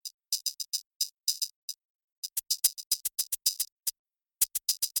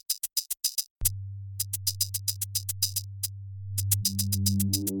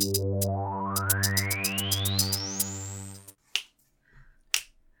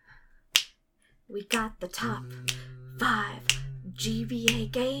We got the top 5 GBA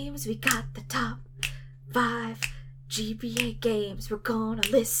games. We got the top 5 GBA games. We're gonna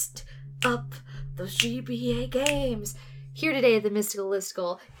list up those GBA games. Here today at the Mystical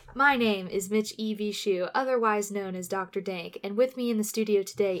Listicle, my name is Mitch E.V. Shu, otherwise known as Dr. Dank, and with me in the studio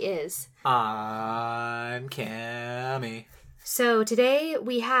today is... I'm Cammy. So today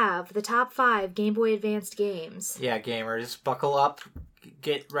we have the top 5 Game Boy Advanced games. Yeah, gamers, buckle up.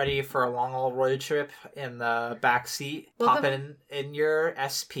 Get ready for a long old road trip in the back seat. Pop in your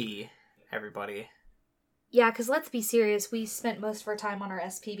SP, everybody. Yeah, because let's be serious, we spent most of our time on our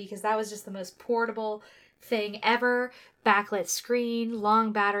SP because that was just the most portable thing ever. Backlit screen,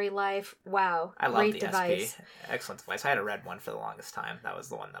 long battery life. Wow, I love great the device. SP. Excellent device. I had a red one for the longest time. That was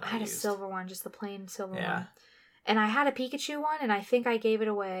the one that I had used. A silver one, just the plain silver Yeah. one. And I had a Pikachu one, and I think I gave it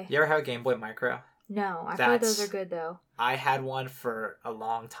away. You ever have a Game Boy Micro? No, I thought those are good, though. I had one for a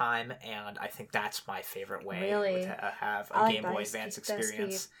long time, and I think that's my favorite way to have a Game Boy Advance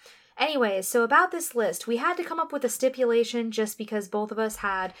experience. Anyways, so about this list, we had to come up with a stipulation just because both of us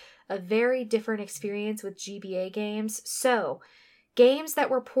had a very different experience with GBA games. So, games that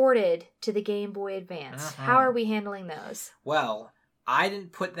were ported to the Game Boy Advance. How are we handling those? Well, I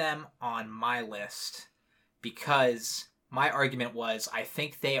didn't put them on my list because my argument was I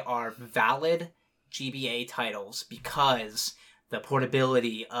think they are valid GBA titles because the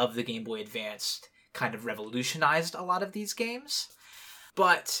portability of the Game Boy Advance kind of revolutionized a lot of these games.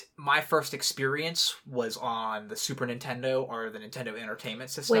 But my first experience was on the Super Nintendo or the Nintendo Entertainment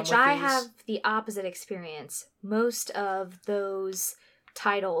System. Which I have the opposite experience. Most of those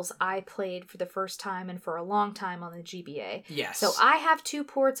titles I played for the first time and for a long time on the GBA. Yes. So I have 2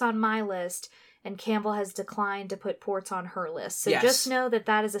 ports on my list, and Campbell has declined to put ports on her list. So just know that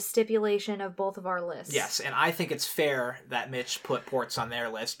that is a stipulation of both of our lists. Yes, and I think it's fair that Mitch put ports on their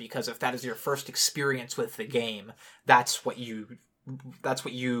list because if that is your first experience with the game, that's what you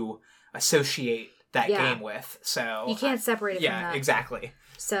associate that game with. So you can't separate it from that. Yeah, exactly.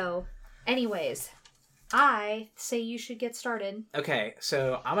 So, anyways, I say you should get started. Okay,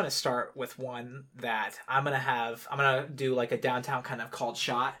 so I'm going to start with one that I'm going to do like a downtown kind of called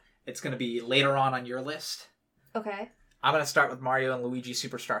shot. It's going to be later on your list. Okay. I'm going to start with Mario and Luigi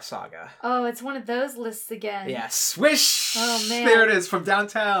Superstar Saga. Oh, it's one of those lists again. Yeah, swish! Oh, man. There it is, from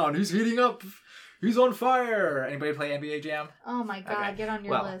downtown. Who's heating up? Who's on fire? Anybody play NBA Jam? Oh my god, okay. Get on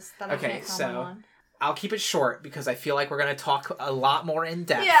your list that I can't comment on. I'll keep it short because I feel like we're going to talk a lot more in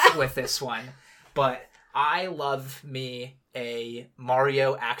depth with this one. But I love me a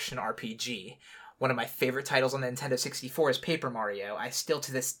Mario action RPG. One of my favorite titles on the Nintendo 64 is Paper Mario. I still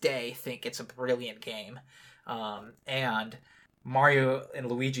to this day think it's a brilliant game. And Mario and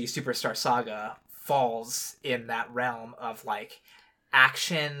Luigi Superstar Saga falls in that realm of like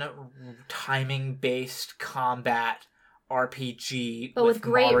action, timing-based combat RPG, but with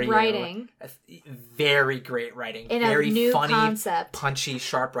great Mario. Writing. Very great writing. And very a new funny, concept. Punchy,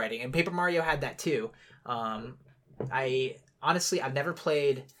 sharp writing. And Paper Mario had that too. I've never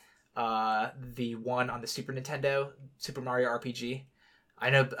played the one on the Super Nintendo, Super Mario RPG. I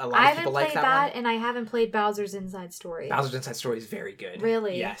know a lot of people like that one. I haven't played that, and I haven't played Bowser's Inside Story. Bowser's Inside Story is very good.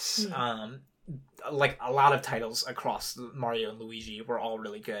 Really? Yes. Like a lot of titles across Mario and Luigi were all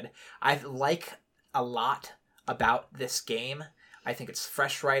really good. I like a lot about this game. I think it's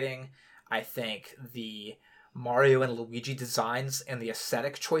fresh writing. I think the Mario and Luigi designs and the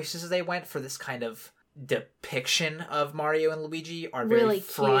aesthetic choices they went for this kind of depiction of Mario and Luigi are very really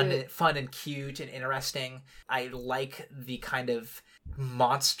fun and cute and interesting. I like the kind of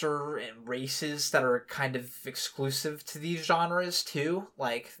monster and races that are kind of exclusive to these genres too,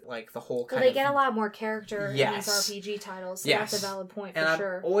 like the whole kind of... They get a lot more character in these RPG titles, so that's a valid point for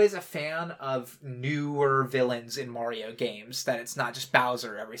sure. I'm always a fan of newer villains in Mario games, that it's not just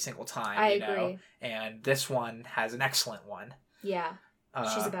Bowser every single time. I agree. And this one has an excellent one. Yeah.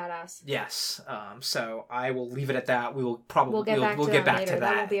 She's a badass. Yes. So I will leave it at that. We will probably we'll get back to that.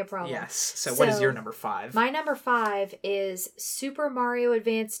 That won't be a problem. Yes. So what is your number 5? My number 5 is Super Mario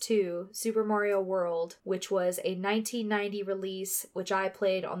Advance 2, Super Mario World, which was a 1990 release, which I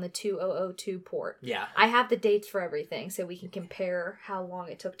played on the 2002 port. Yeah. I have the dates for everything, so we can compare how long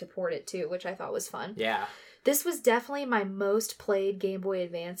it took to port it to, which I thought was fun. Yeah. This was definitely my most played Game Boy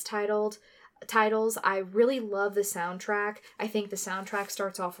Advance titles. I really love the soundtrack. I think the soundtrack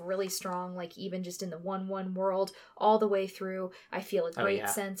starts off really strong, like even just in the 1-1 world, all the way through. I feel a great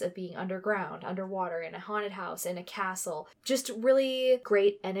sense of being underground, underwater, in a haunted house, in a castle. Just really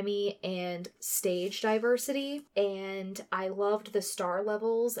great enemy and stage diversity. And I loved the star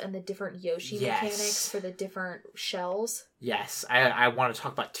levels and the different Yoshi mechanics for the different shells. Yes, I want to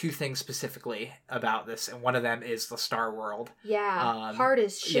talk about two things specifically about this, and one of them is the Star World. Yeah, hard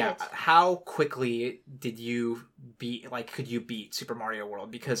as shit. Yeah, how quickly did you could you beat Super Mario World?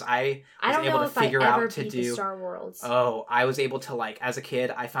 Because I was don't able know to if figure I ever out to beat do the Star Worlds. Oh, I was able to, like, as a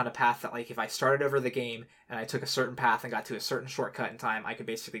kid, I found a path that, like, if I started over the game and I took a certain path and got to a certain shortcut in time, I could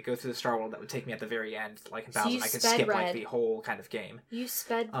basically go through the Star World that would take me at the very end, like in Bowser. I could skip like the whole kind of game. You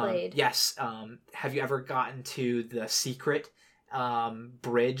sped played. Yes. Have you ever gotten to the secret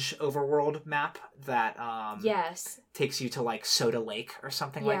bridge overworld map that yes, takes you to like Soda Lake or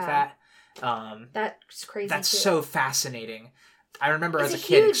something like that? That's crazy. That's too. so fascinating. I remember as a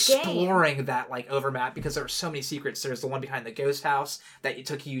kid exploring that like overmap because there were so many secrets. There's the one behind the ghost house that it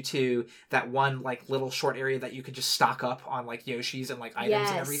took you to, that one like little short area that you could just stock up on like Yoshis and like items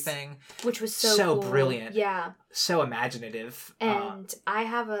and everything, which was so cool. Brilliant. Yeah, so imaginative. And I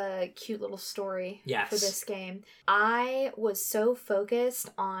have a cute little story for this game. I was so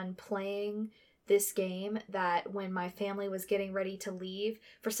focused on playing this game that when my family was getting ready to leave,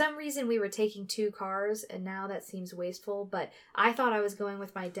 for some reason we were taking 2 cars, and now that seems wasteful, but I thought I was going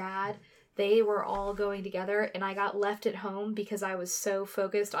with my dad. They were all going together, and I got left at home because I was so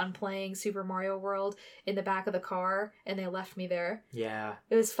focused on playing Super Mario World in the back of the car, and they left me there. Yeah.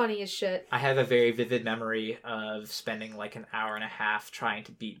 It was funny as shit. I have a very vivid memory of spending like an hour and a half trying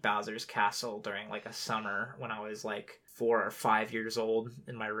to beat Bowser's Castle during like a summer when I was like 4 or 5 years old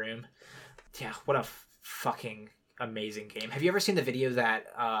in my room. Yeah, what a fucking amazing game. Have you ever seen the video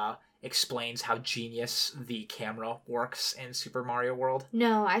that explains how genius the camera works in Super Mario World?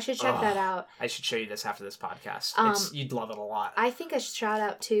 No, I should check that out. I should show you this after this podcast. You'd love it a lot. I think a shout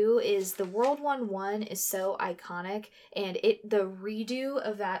out too is the World 1-1 is so iconic, and the redo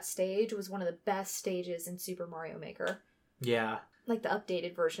of that stage was one of the best stages in Super Mario Maker. Yeah. Like the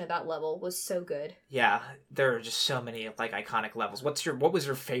updated version of that level was so good. Yeah, there are just so many like iconic levels. What was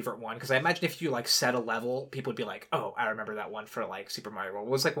your favorite one? Because I imagine if you like set a level, people would be like, "Oh, I remember that one for like Super Mario World."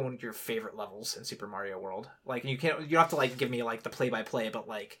 What was like one of your favorite levels in Super Mario World? Like you don't have to like give me like the play-by-play, but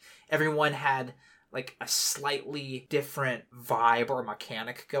like everyone had like a slightly different vibe or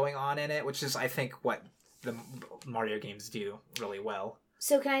mechanic going on in it, which is I think what the Mario games do really well.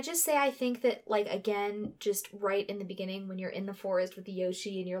 So can I just say, I think that, like, again, just right in the beginning when you're in the forest with the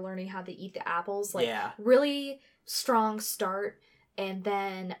Yoshi and you're learning how to eat the apples, like, really strong start. And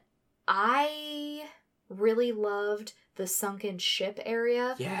then I really loved the sunken ship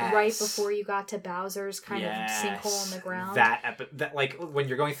area right before you got to Bowser's kind of sinkhole in the ground. That like when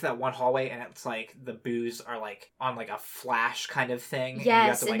you're going through that one hallway and it's like the boos are like on like a flash kind of thing. Yes, and, you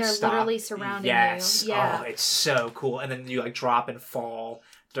have to, like, and they're stop. literally surrounding you. Yeah. Oh, it's so cool. And then you like drop and fall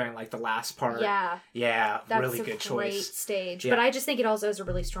during like the last part. Yeah, that's really good choice. That's a great stage. Yeah. But I just think it also has a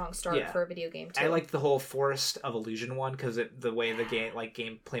really strong start for a video game too. I liked the whole Forest of Illusion one because the way the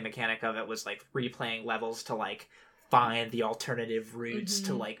gameplay mechanic of it was like replaying levels to like find the alternative routes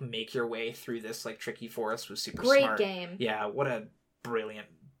to like make your way through this like tricky forest was super smart. Great game. Yeah, what a brilliant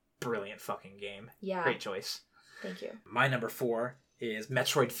fucking game. Yeah. Great choice. Thank you. My number 4 is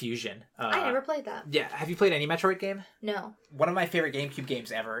Metroid Fusion. I never played that. Yeah, have you played any Metroid game? No. One of my favorite GameCube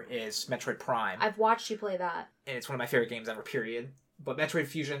games ever is Metroid Prime. I've watched you play that. And it's one of my favorite games ever, period. But Metroid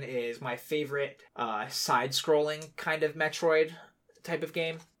Fusion is my favorite side-scrolling kind of Metroid type of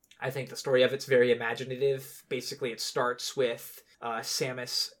game. I think the story of it's very imaginative. Basically, it starts with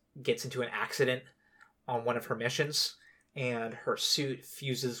Samus gets into an accident on one of her missions, and her suit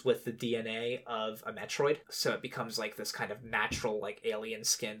fuses with the DNA of a Metroid. So it becomes like this kind of natural, like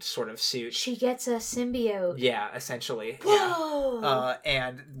alien-skinned sort of suit. She gets a symbiote. Yeah, essentially. Whoa! Yeah.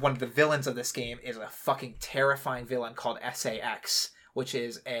 And one of the villains of this game is a fucking terrifying villain called SAX, which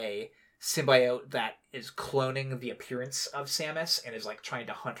is a symbiote that is cloning the appearance of Samus and is like trying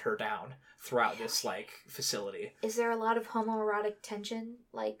to hunt her down throughout this like facility. Is there a lot of homoerotic tension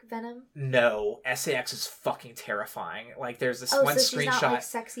like Venom? No, SAX is fucking terrifying. Like there's this one so screenshot. She's not like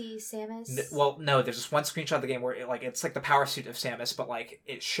sexy Samus? No, there's this one screenshot of the game where it's like the power suit of Samus, but like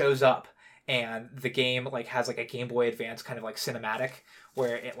it shows up and the game like has like a Game Boy Advance kind of like cinematic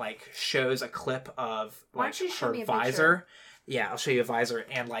where it like shows a clip of like her visor. Picture? Yeah, I'll show you a visor,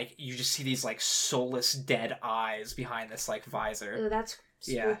 and like you just see these like soulless dead eyes behind this like visor. Oh, that's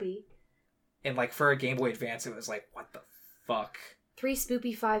spoopy. Yeah. And like for a Game Boy Advance, it was like, what the fuck? 3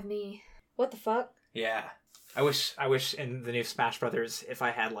 spoopy, 5 me. What the fuck? Yeah. I wish in the new Smash Brothers, if I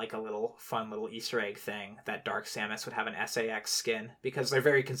had like a little fun little Easter egg thing, that Dark Samus would have an SAX skin, because they're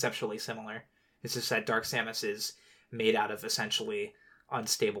very conceptually similar. It's just that Dark Samus is made out of essentially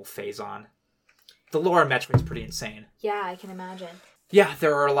unstable Phazon. The lore of Metroid's pretty insane. Yeah, I can imagine. Yeah,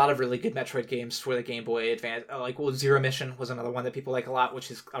 there are a lot of really good Metroid games for the Game Boy Advance. Zero Mission was another one that people like a lot, which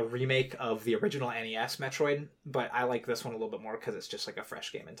is a remake of the original NES Metroid. But I like this one a little bit more because it's just like a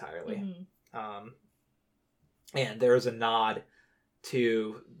fresh game entirely. Mm-hmm. And there is a nod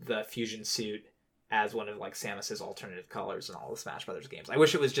to the fusion suit as one of like Samus's alternative colors in all the Smash Brothers games. I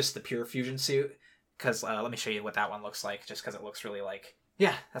wish it was just the pure fusion suit, because let me show you what that one looks like, just because it looks really like...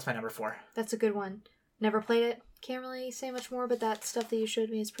 Yeah, that's my number 4. That's a good one. Never played it. Can't really say much more, but that stuff that you showed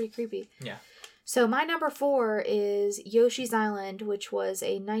me is pretty creepy. Yeah. So my number 4 is Yoshi's Island, which was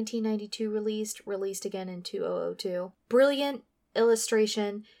a 1992 released again in 2002. Brilliant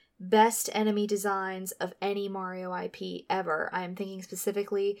illustration, best enemy designs of any Mario IP ever. I am thinking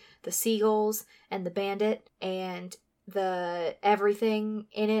specifically the seagulls and the bandit, and the everything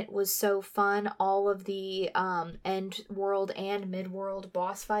in it was so fun. All of the end world and mid world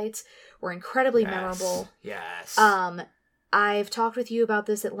boss fights were incredibly memorable. Yes. I've talked with you about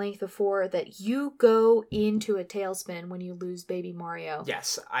this at length before, that you go into a tailspin when you lose Baby Mario.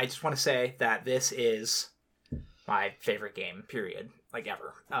 Yes, I just want to say that this is my favorite game, period, like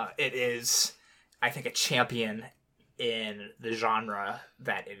ever. It is, I think, a champion in the genre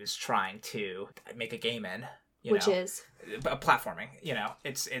that it is trying to make a game in. Which is platforming.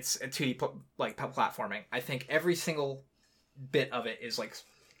 It's a 2D platforming. I think every single bit of it is like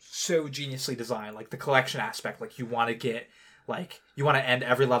so geniusly designed. Like the collection aspect, like you want to end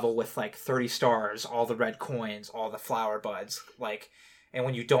every level with like 30 stars, all the red coins, all the flower buds, like. And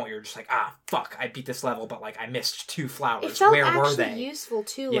when you don't, you're just like, fuck, I beat this level, but like I missed 2 flowers. It felt Where were they? actually useful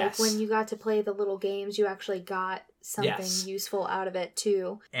too. Yes. Like when you got to play the little games, you actually got something useful out of it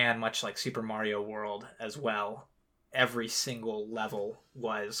too. And much like Super Mario World as well, every single level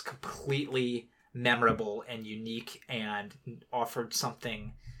was completely memorable and unique and offered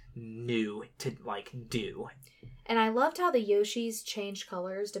something new to like do. And I loved how the Yoshis changed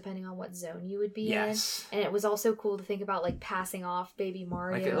colors depending on what zone you would be in. And it was also cool to think about like passing off Baby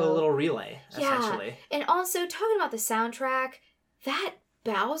Mario. Like a little relay, essentially. And also talking about the soundtrack, that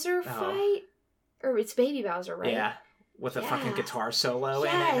Bowser fight, or it's Baby Bowser, right? Yeah, with a fucking guitar solo in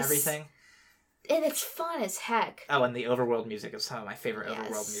it and everything. And it's fun as heck. Oh, and the overworld music is some of my favorite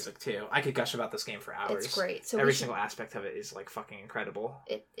overworld music too. I could gush about this game for hours. It's great. So every single aspect of it is like fucking incredible.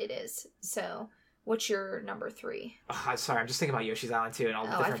 It is. So, what's your number 3? Oh, sorry, I'm just thinking about Yoshi's Island too and all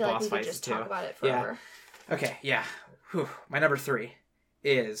the different I feel boss like we fights could just too. talk about it forever. Yeah. Okay, yeah. Whew. My number 3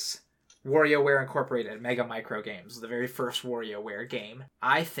 is WarioWare Incorporated Mega Micro Games, the very first WarioWare game.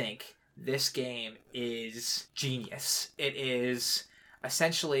 I think this game is genius. It is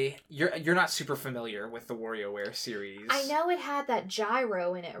essentially, you're not super familiar with the WarioWare series. I know it had that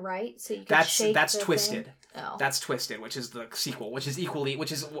gyro in it, right? So you could shake that's the Twisted. Thing. Oh. That's Twisted, which is the sequel, which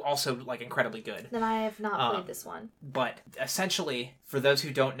is also like incredibly good. Then I have not played this one. But essentially, for those who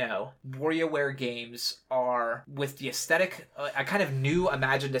don't know, WarioWare games are with the aesthetic, a kind of new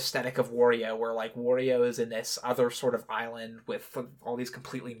imagined aesthetic of Wario, where like Wario is in this other sort of island with all these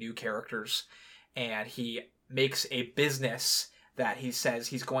completely new characters, and he makes a business that he says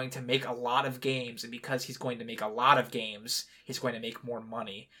he's going to make a lot of games, and because he's going to make a lot of games, he's going to make more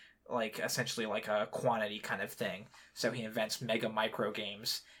money, like essentially like a quantity kind of thing. So he invents Mega Micro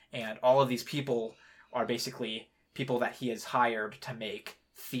games, and all of these people are basically people that he has hired to make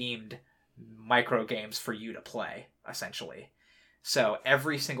themed micro games for you to play, essentially. So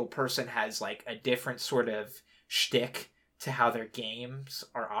every single person has like a different sort of shtick to how their games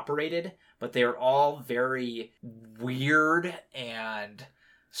are operated, but they're all very weird and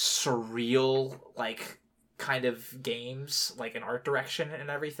surreal, like kind of games, like an art direction and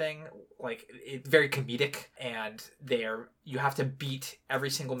everything. Like it's very comedic, and you have to beat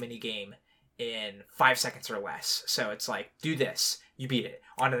every single mini game in 5 seconds or less. So it's like, do this, you beat it.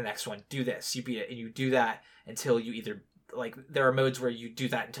 On to the next one, do this, you beat it, and you do that until you either like there are modes where you do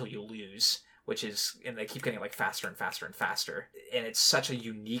that until you lose. And they keep getting like faster and faster and faster. And it's such a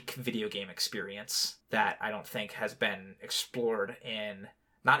unique video game experience that I don't think has been explored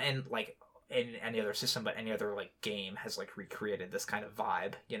not in any other system, but any other like game has like recreated this kind of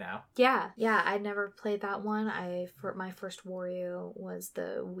vibe, you know? Yeah, I'd never played that one. My first Wario was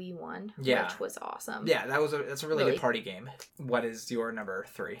the Wii one, which was awesome. Yeah, that's a really good party game. What is your number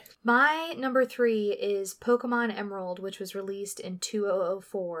 3? My number 3 is Pokemon Emerald, which was released in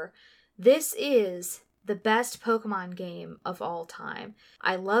 2004. This is the best Pokemon game of all time.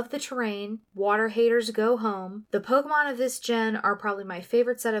 I love the terrain. Water haters go home. The Pokemon of this gen are probably my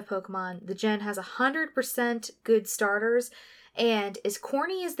favorite set of Pokemon. The gen has 100% good starters, and as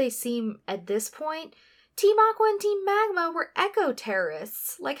corny as they seem at this point, Team Aqua and Team Magma were eco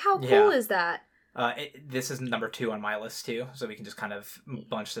terrorists. Like, how cool is that? This is number 2 on my list too, so we can just kind of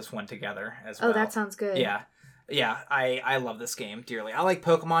bunch this one together as well. Oh, that sounds good. Yeah. Yeah, I love this game dearly. I like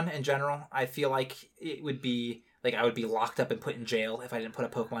Pokemon in general. I feel like it would be, like, I would be locked up and put in jail if I didn't put a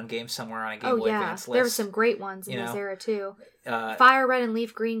Pokemon game somewhere on a Game Boy Advance list. There were some great ones in this era too. Fire Red and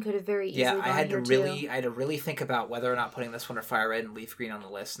Leaf Green could have very easily gone I had here to really think about whether or not putting this one or Fire Red and Leaf Green on the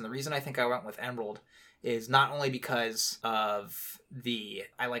list. And the reason I think I went with Emerald is not only because of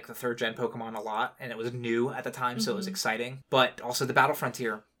I like the 3rd gen Pokemon a lot, and it was new at the time, so it was exciting, but also the Battle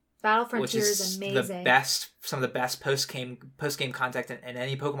Frontier. Battle Frontier is amazing. Some of the best post game content in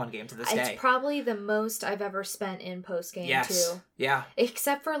any Pokemon game to this day. It's probably the most I've ever spent in post game too. Yeah.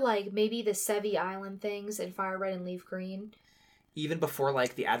 Except for like maybe the Sevi Island things in Fire Red and Leaf Green. Even before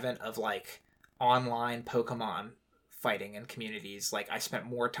like the advent of like online Pokemon fighting in communities, like I spent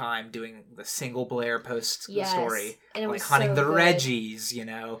more time doing the single player post story, and like hunting the Reggies,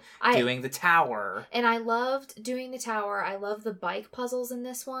 doing the tower. And I loved doing the tower. I love the bike puzzles in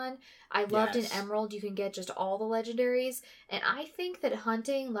this one. I loved in Emerald you can get just all the legendaries, and I think that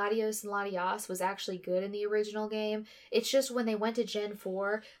hunting Latios and Latias was actually good in the original game. It's just when they went to Gen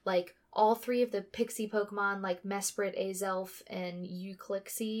 4, like all 3 of the Pixie Pokemon, like Mesprit, Azelf, and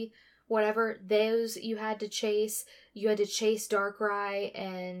Euclixie, whatever, those you had to chase. You had to chase Darkrai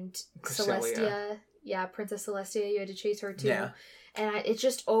and Celestia. Yeah, Princess Celestia, you had to chase her too. Yeah. And it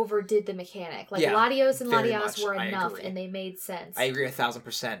just overdid the mechanic. Like, Latios and Latias were enough, and they made sense. I agree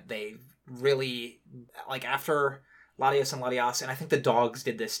 1,000%. They really, like, after Latios and Latias, and I think the dogs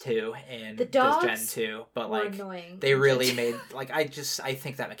did this too in this Gen 2, but, like, annoying. They really made, like, I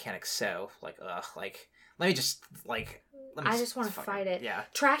think that mechanic's so, like, ugh, like, let me just I just want to fight it. Yeah.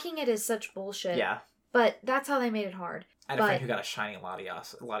 Tracking it is such bullshit. Yeah. But that's how they made it hard. I had a friend who got a shiny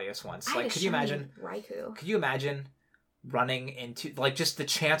Latios once. Like, could you imagine Raikou? Could you imagine running into, like, just the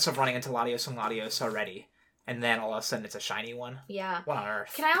chance of running into Latios and Latios already, and then all of a sudden it's a shiny one? Yeah. What on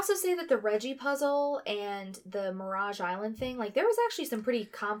earth? Can I also say that the Reggie puzzle and the Mirage Island thing, like, there was actually some pretty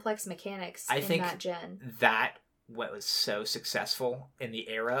complex mechanics in that gen. That what was so successful in the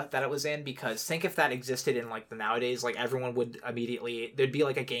era that it was in, because think if that existed in like the nowadays, like everyone would immediately, there'd be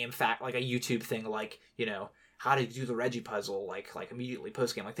like a game fact, like a YouTube thing, like, how to do the Reggie puzzle, like immediately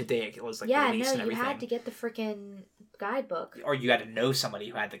post game, like the day it was like released and everything. You had to get the freaking guidebook, or you had to know somebody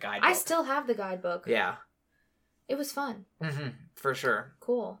who had the guidebook. I still have the guidebook. Yeah, it was fun. For sure.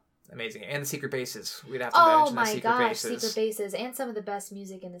 Cool. Amazing. And the secret bases. We'd have to mention the secret bases. Secret bases. And some of the best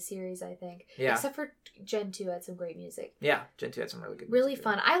music in the series, I think. Yeah. Except for Gen 2 had some great music. Yeah, Gen 2 had some really good music. Really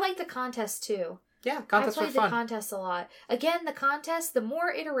fun. I like the contests too. Yeah, contests were fun. I played the contests a lot. Again, the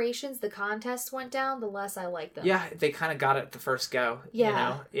more iterations the contests went down, the less I liked them. Yeah, they kind of got it the first go.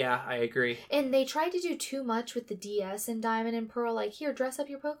 Yeah. Yeah, I agree. And they tried to do too much with the DS in Diamond and Pearl. Like, here, dress up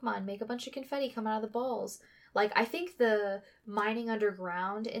your Pokemon, make a bunch of confetti come out of the balls. Like, I think the mining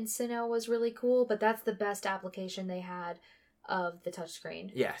underground in Sinnoh was really cool, but that's the best application they had of the touchscreen.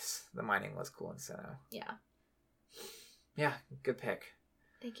 Yes, the mining was cool in Sinnoh. Yeah. Yeah, good pick.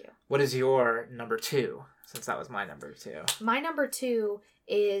 Thank you. What is your number 2? Since that was my number 2. My number 2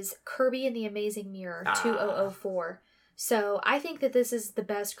 is Kirby and the Amazing Mirror 2004. So I think that this is the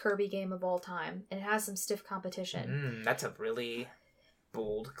best Kirby game of all time, and it has some stiff competition. That's a really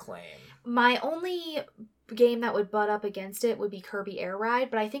bold claim. My only game that would butt up against it would be Kirby Air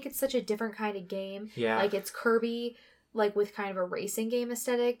Ride, but I think it's such a different kind of game. Yeah. Like, it's Kirby, like, with kind of a racing game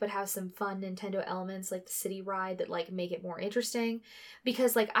aesthetic, but has some fun Nintendo elements like the city ride that, like, make it more interesting.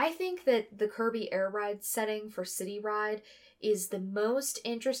 Because, like, I think that the Kirby Air Ride setting for city ride is the most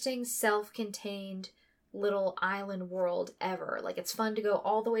interesting self-contained little island world ever. Like, it's fun to go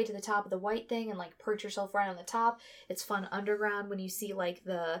all the way to the top of the white thing and, like, perch yourself right on the top. It's fun underground when you see, like,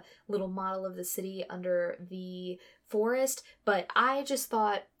 the little model of the city under the forest. But I just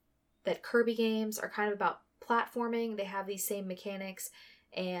thought that Kirby games are kind of about platforming. They have these same mechanics,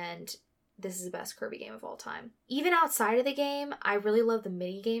 and this is the best Kirby game of all time. Even outside of the game, I really love the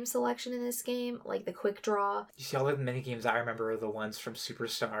mini game selection in this game, like the quick draw. You see, all the mini games I remember are the ones from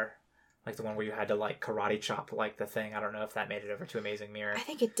Superstar. Like the one where you had to, like, karate chop, like, the thing. I don't know if that made it over to Amazing Mirror. I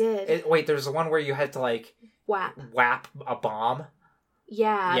think it did. Wait, there's the one where you had to, like... Whap a bomb?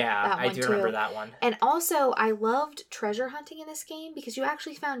 Yeah, yeah, I do remember that one. And also, I loved treasure hunting in this game because you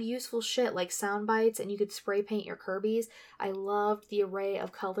actually found useful shit like sound bites, and you could spray paint your Kirbys. I loved the array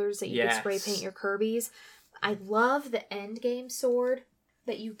of colors that you could spray paint your Kirbys. I love the end game sword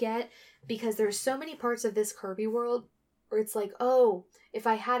that you get because there's so many parts of this Kirby world where it's like, oh, if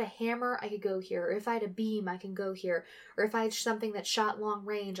I had a hammer, I could go here. Or if I had a beam, I can go here. Or if I had something that shot long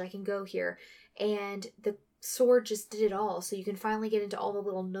range, I can go here. And the Sword just did it all. So you can finally get into all the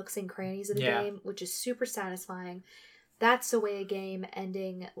little nooks and crannies of the game, which is super satisfying. That's the way a game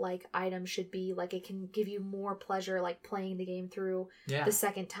ending, like, item should be. Like, it can give you more pleasure, like, playing the game through the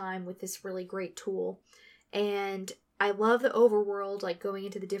second time with this really great tool. And I love the overworld, like, going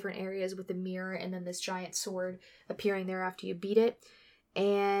into the different areas with the mirror and then this giant sword appearing there after you beat it.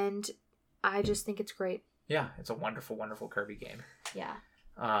 And I just think it's great. Yeah, it's a wonderful, wonderful Kirby game. Yeah.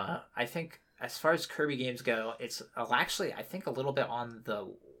 I think as far as Kirby games go, it's actually, I think, a little bit on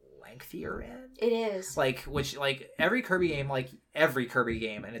the lengthier end. It is. Like, every Kirby game,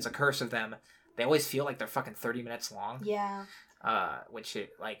 and it's a curse of them, they always feel like they're fucking 30 minutes long. Yeah. I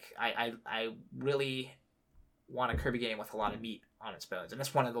really want a Kirby game with a lot of meat on its bones. And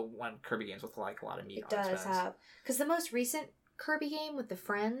that's one Kirby games with, like, a lot of meat on its bones. It does have. Because the most recent Kirby game with the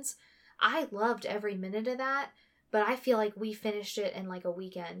friends, I loved every minute of that, but I feel like we finished it in, like, a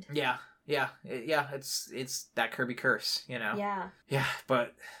weekend. Yeah. It's that Kirby curse, you know? Yeah. Yeah,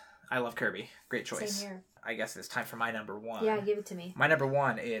 but I love Kirby. Great choice. Same here. I guess it's time for my number one. Yeah, give it to me. My number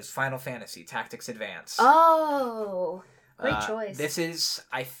one is Final Fantasy Tactics Advance. Oh, great choice. This is,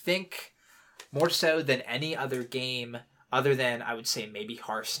 I think, more so than any other game, other than, I would say, maybe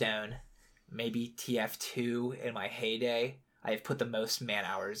Hearthstone, maybe TF2 in my heyday, I have put the most man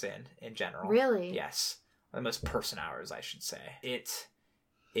hours in general. Really? Yes. The most person hours, I should say. It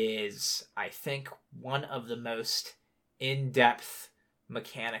is, I think, one of the most in-depth,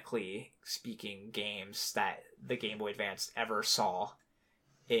 mechanically speaking, games that the Game Boy Advance ever saw.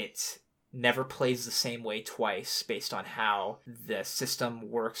 It never plays the same way twice based on how the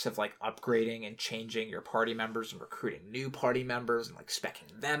system works of, like, upgrading and changing your party members and recruiting new party members and, like,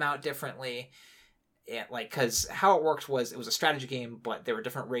 speccing them out differently. And, like, because how it worked was, it was a strategy game, but there were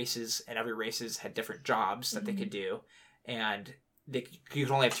different races, and every races had different jobs that they could do, and you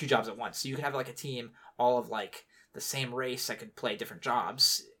could only have 2 jobs at once. So you could have, like, a team all of, like, the same race that could play different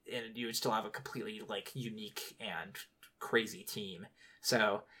jobs, and you would still have a completely, like, unique and crazy team.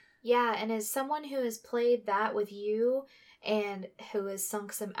 So yeah, and as someone who has played that with you and who has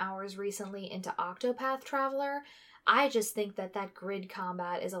sunk some hours recently into Octopath Traveler, I just think that grid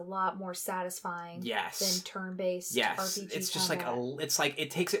combat is a lot more satisfying than turn-based RPG it's just combat.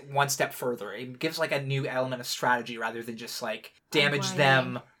 it takes it one step further. It gives, like, a new element of strategy rather than just, like, damage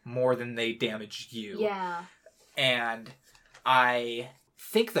them more than they damage you. Yeah. And I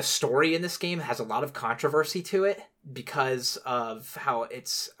think the story in this game has a lot of controversy to it because of how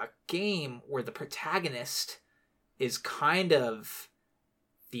it's a game where the protagonist is kind of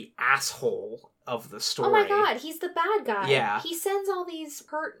the asshole of the story. Oh my god, he's the bad guy. Yeah. He sends all these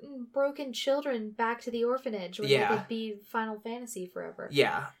hurt and broken children back to the orphanage where they could be Final Fantasy forever.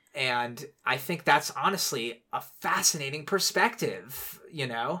 Yeah. And I think that's honestly a fascinating perspective, you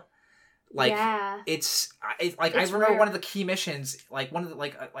know? Like, it's I remember rare. One of the key missions, like, one of the,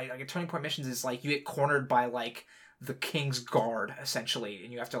 like a turning point missions is, like, you get cornered by, like, the King's Guard, essentially,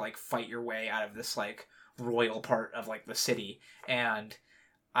 and you have to, like, fight your way out of this, like, royal part of, like, the city. And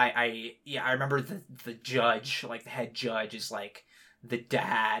I remember the judge, like, the head judge is, like, the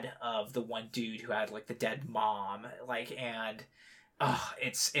dad of the one dude who had, like, the dead mom, like, and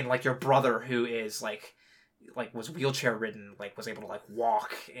it's, and, like, your brother who is, like was wheelchair ridden, like, was able to, like,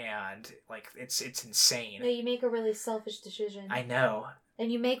 walk, and, like, it's insane. Yeah, you make a really selfish decision. I know.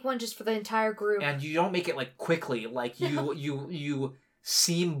 And you make one just for the entire group. And you don't make it, like, quickly. Like, you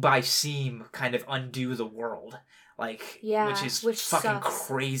seam by seam kind of undo the world. Like, which is fucking sucks.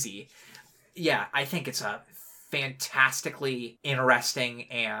 Crazy. Yeah, I think it's a fantastically interesting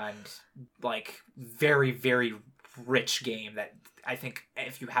and, like, very, very rich game that I think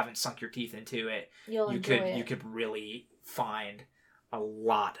if you haven't sunk your teeth into it, you could really find a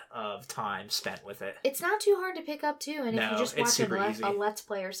lot of time spent with it. It's not too hard to pick up too, and if you just watch a Let's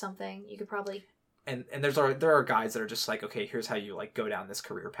Play or something, you could probably. And there are guys that are just like, okay, here's how you, like, go down this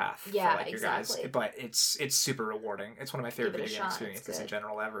career path. Yeah, for, like, exactly. your guys. But it's super rewarding. It's one of my favorite video game experiences in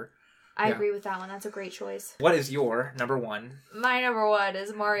general ever. I agree with that one. That's a great choice. What is your number one? My number one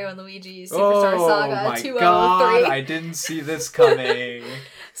is Mario and Luigi Superstar Saga 2003. God, I didn't see this coming.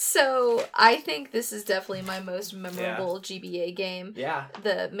 So, I think this is definitely my most memorable GBA game. Yeah.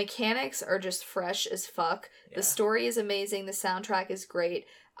 The mechanics are just fresh as fuck. Yeah. The story is amazing. The soundtrack is great.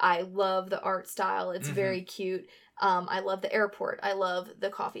 I love the art style. It's very cute. I love the airport. I love the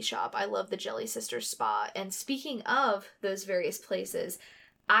coffee shop. I love the Jelly Sisters spa. And speaking of those various places,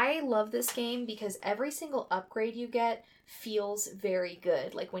 I love this game because every single upgrade you get feels very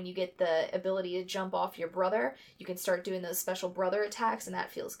good. Like when you get the ability to jump off your brother, you can start doing those special brother attacks, and that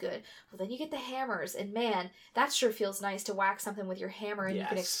feels good. Well, then you get the hammers, and man, that sure feels nice to whack something with your hammer, and you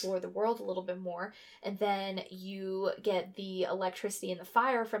can explore the world a little bit more. And then you get the electricity and the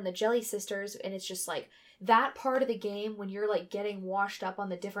fire from the Jelly Sisters, and it's just like that part of the game when you're like getting washed up on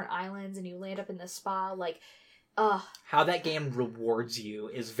the different islands and you land up in the spa, like, how that game rewards you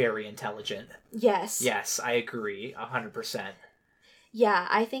is very intelligent. Yes. Yes, I agree 100%. Yeah,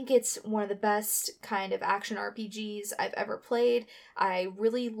 I think it's one of the best kind of action RPGs I've ever played. I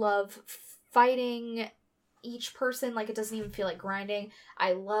really love fighting each person. Like, it doesn't even feel like grinding.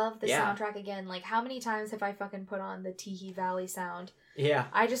 I love the soundtrack again. Like, how many times have I fucking put on the Teehee Valley sound? Yeah.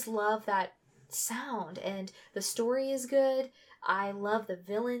 I just love that sound, and the story is good. I love the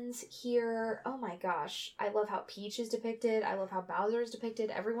villains here. Oh my gosh. I love how Peach is depicted. I love how Bowser is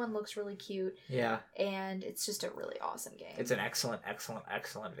depicted. Everyone looks really cute. Yeah. And it's just a really awesome game. It's an excellent, excellent,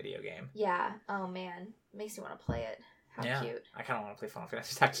 excellent video game. Yeah. Oh man. Makes me want to play it. How cute. I kind of want to play Final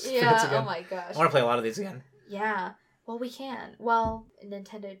Fantasy Tactics again. Oh my gosh. I want to play a lot of these again. Yeah. Well, we can. Well,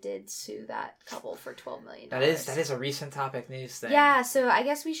 Nintendo did sue that couple for $12 million. That is a recent topic news thing. Yeah, so I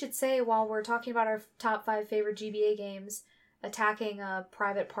guess we should say, while we're talking about our top 5 favorite GBA games, attacking a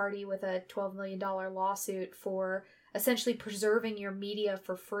private party with a $12 million lawsuit for essentially preserving your media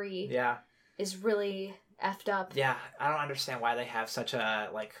for free is really effed up. Yeah, I don't understand why they have such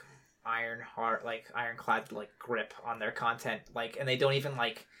a, like, ironclad, like, grip on their content. Like, and they don't even,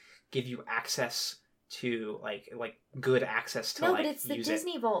 like, give you access to, like good access to, but it's the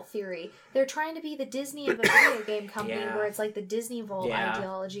Disney Vault theory. They're trying to be the Disney of a video game company, where it's like the Disney Vault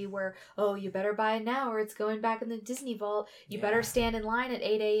ideology, where, oh, you better buy it now or it's going back in the Disney Vault. You better stand in line at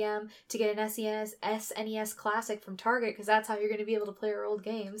 8 a.m. to get an SNES Classic from Target, because that's how you're going to be able to play your old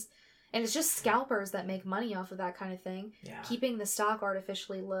games. And it's just scalpers that make money off of that kind of thing. Yeah. Keeping the stock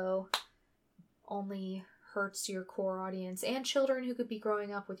artificially low only hurts your core audience and children who could be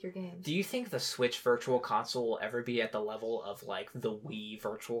growing up with your games. Do you think the Switch Virtual Console will ever be at the level of, like, the Wii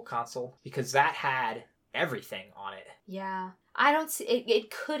Virtual Console? Because that had everything on it. Yeah. I don't see...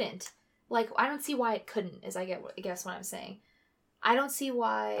 It couldn't. Like, I don't see why it couldn't, I guess what I'm saying. I don't see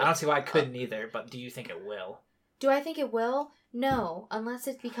why... I don't see why it couldn't either, but do you think it will? Do I think it will? No, unless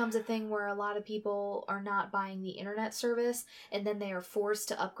it becomes a thing where a lot of people are not buying the internet service, and then they are forced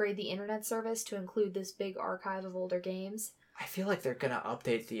to upgrade the internet service to include this big archive of older games. I feel like they're going to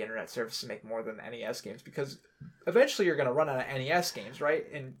update the internet service to make more than NES games, because eventually you're going to run out of NES games, right?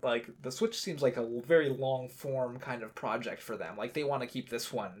 And, like, the Switch seems like a very long-form kind of project for them. Like, they want to keep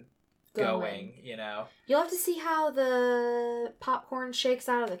this one going, you know? You'll have to see how the popcorn shakes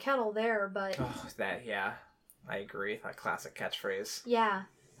out of the kettle there, but... Oh, I agree. That classic catchphrase. Yeah,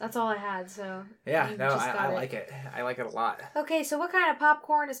 that's all I had, so... Yeah, no, I like it. I like it a lot. Okay, so what kind of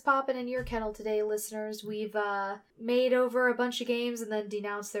popcorn is popping in your kettle today, listeners? We've made over a bunch of games and then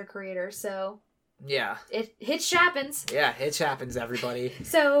denounced their creators, so... Yeah. It happens. Yeah, it happens, everybody.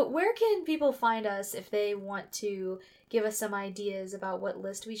 So, where can people find us if they want to give us some ideas about what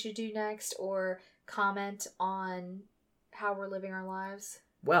list we should do next, or comment on how we're living our lives?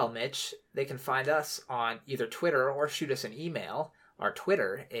 Well, Mitch, they can find us on either Twitter or shoot us an email. Our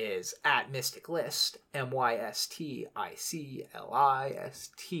Twitter is @MysticList,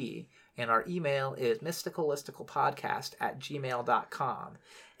 MysticList, and our email is mysticallisticalpodcast@gmail.com.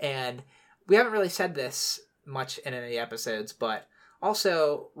 And we haven't really said this much in any episodes, but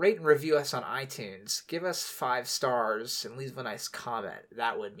also rate and review us on iTunes. Give us 5 stars and leave a nice comment.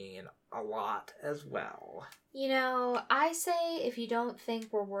 That would mean a lot as well. You know, I say if you don't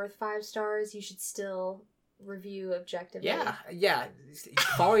think we're worth 5 stars, you should still review objectively. Yeah.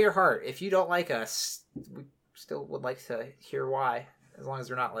 Follow your heart. If you don't like us, we still would like to hear why, as long as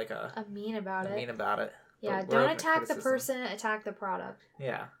they're not like a mean about it. Yeah, but don't attack the person, attack the product.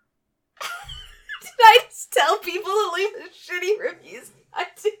 Yeah. Did I just tell people to leave the shitty reviews on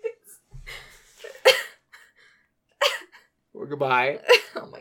iTunes? Well, goodbye. Oh my